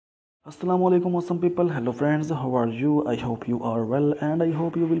Assalamu alaikum awesome people. Hello friends, how are you? I hope you are well and I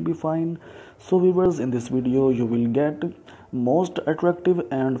hope you will be fine. So viewers, in this video you will get most attractive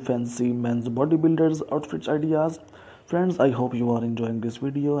and fancy men's bodybuilders outfits ideas. Friends, I hope you are enjoying this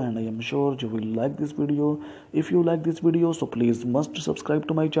video and I am sure you will like this video. If you like this video, so please must subscribe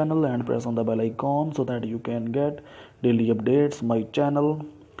to my channel and press on the bell icon so that you can get daily updates my channel.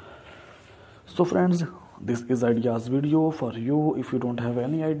 So friends, this is ideas video for you. If you don't have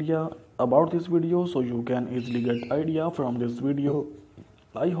any idea about this video, so you can easily get idea from this video.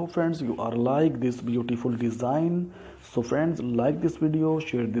 I hope friends you are like this beautiful design. So friends, like this video,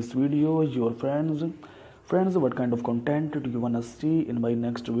 share this video your friends. Friends, what kind of content do you wanna see in my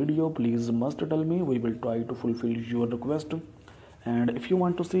next video? Please must tell me. We will try to fulfill your request. And if you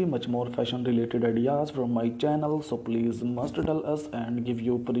want to see much more fashion related ideas from my channel, so please must tell us and give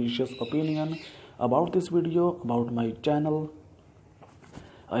your precious opinion about this video, about my channel.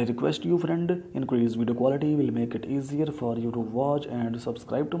 I request you friend, increase video quality will make it easier for you to watch and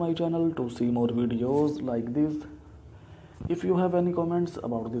subscribe to my channel to see more videos like this. If you have any comments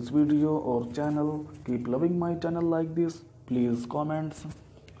about this video or channel, keep loving my channel like this, please comments.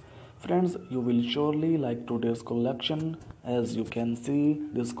 Friends, you will surely like today's collection. As you can see,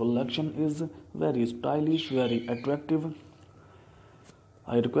 this collection is very stylish, very attractive.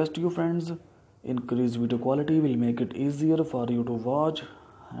 I request you friends, increase video quality will make it easier for you to watch.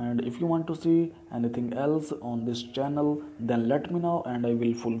 And if you want to see anything else on this channel, then let me know and I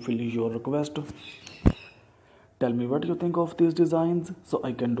will fulfill your request. Tell me what you think of these designs so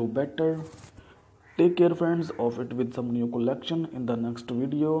I can do better. Take care friends of it with some new collection in the next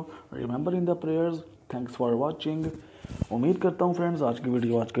video. Remember in the prayers. Thanks for watching. उम्मीद करता हूँ friends आज की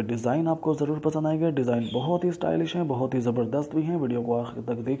video, आज के design आपको ज़रूर पसंद आएगा। डिज़ाइन बहुत ही स्टाइलिश हैं, बहुत ही ज़बरदस्त भी हैं। वीडियो को आखिर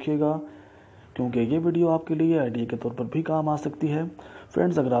तक देखिएगा क्योंकि ये वीडियो आपके लिए आइडिया के तौर पर भी काम आ सकती है।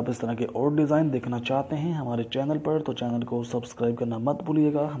 फ्रेंड्स, अगर आप इस तरह के और डिज़ाइन देखना चाहते हैं हमारे चैनल पर तो चैनल को सब्सक्राइब करना मत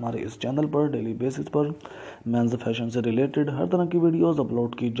भूलिएगा। हमारे इस चैनल पर डेली बेसिस पर मेंस फैशन से रिलेटेड हर तरह की वीडियोस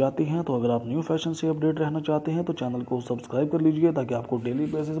अपलोड की जाती हैं। तो अगर आप न्यू फैशन से अपडेट रहना चाहते हैं तो चैनल को सब्सक्राइब कर लीजिए ताकि आपको डेली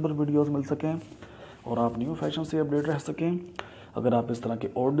बेसिस पर वीडियोस मिल सकें और आप न्यू फैशन से अपडेट रह सकें। अगर आप इस तरह के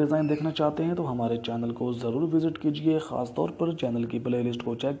और डिज़ाइन देखना चाहते हैं तो हमारे चैनल को ज़रूर विजिट कीजिए। ख़ास तौर पर चैनल की प्लेलिस्ट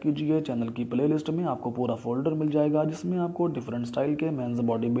को चेक कीजिए। चैनल की प्लेलिस्ट में आपको पूरा फोल्डर मिल जाएगा जिसमें आपको डिफरेंट स्टाइल के मेंस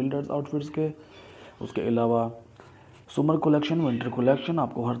बॉडी बिल्डर्स आउटफिट्स के, उसके अलावा समर कलेक्शन, विंटर कलेक्शन,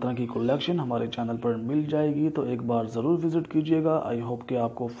 आपको हर तरह की कलेक्शन हमारे चैनल पर मिल जाएगी। तो एक बार ज़रूर विजिट कीजिएगा। आई होप कि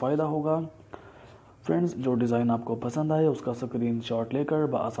आपको फ़ायदा होगा। फ्रेंड्स, जो डिज़ाइन आपको पसंद आए उसका स्क्रीनशॉट लेकर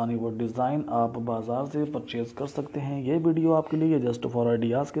बआसानी वो डिज़ाइन आप बाज़ार से परचेज़ कर सकते हैं। ये वीडियो आपके लिए जस्ट फॉर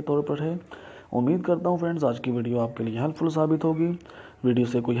आइडियाज़ के तौर पर है। उम्मीद करता हूँ फ्रेंड्स आज की वीडियो आपके लिए हेल्पफुल साबित होगी। वीडियो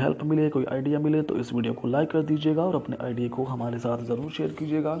से कोई हेल्प मिले, कोई आइडिया मिले तो इस वीडियो को लाइक कर दीजिएगा और अपने आइडिया को हमारे साथ ज़रूर शेयर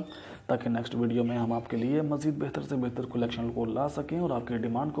कीजिएगा ताकि नेक्स्ट वीडियो में हम आपके लिए मज़ीद बेहतर से बेहतर कलेक्शन को ला सकें और आपके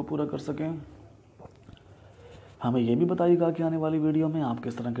डिमांड को पूरा कर सकें। हमें ये भी बताइएगा कि आने वाली वीडियो में आप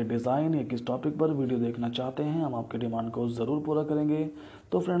किस तरह के डिज़ाइन या किस टॉपिक पर वीडियो देखना चाहते हैं। हम आपके डिमांड को ज़रूर पूरा करेंगे।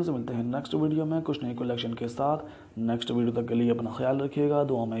 तो फ्रेंड्स, मिलते हैं नेक्स्ट वीडियो में कुछ नई कलेक्शन के साथ। नेक्स्ट वीडियो तक के लिए अपना ख्याल रखिएगा,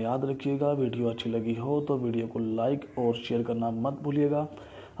 दुआ में याद रखिएगा। वीडियो अच्छी लगी हो तो वीडियो को लाइक और शेयर करना मत भूलिएगा।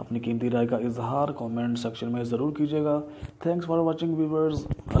 अपनी कीमती राय का इजहार कमेंट सेक्शन में ज़रूर कीजिएगा। Thanks for watching viewers.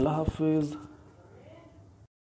 अल्लाह हाफिज़।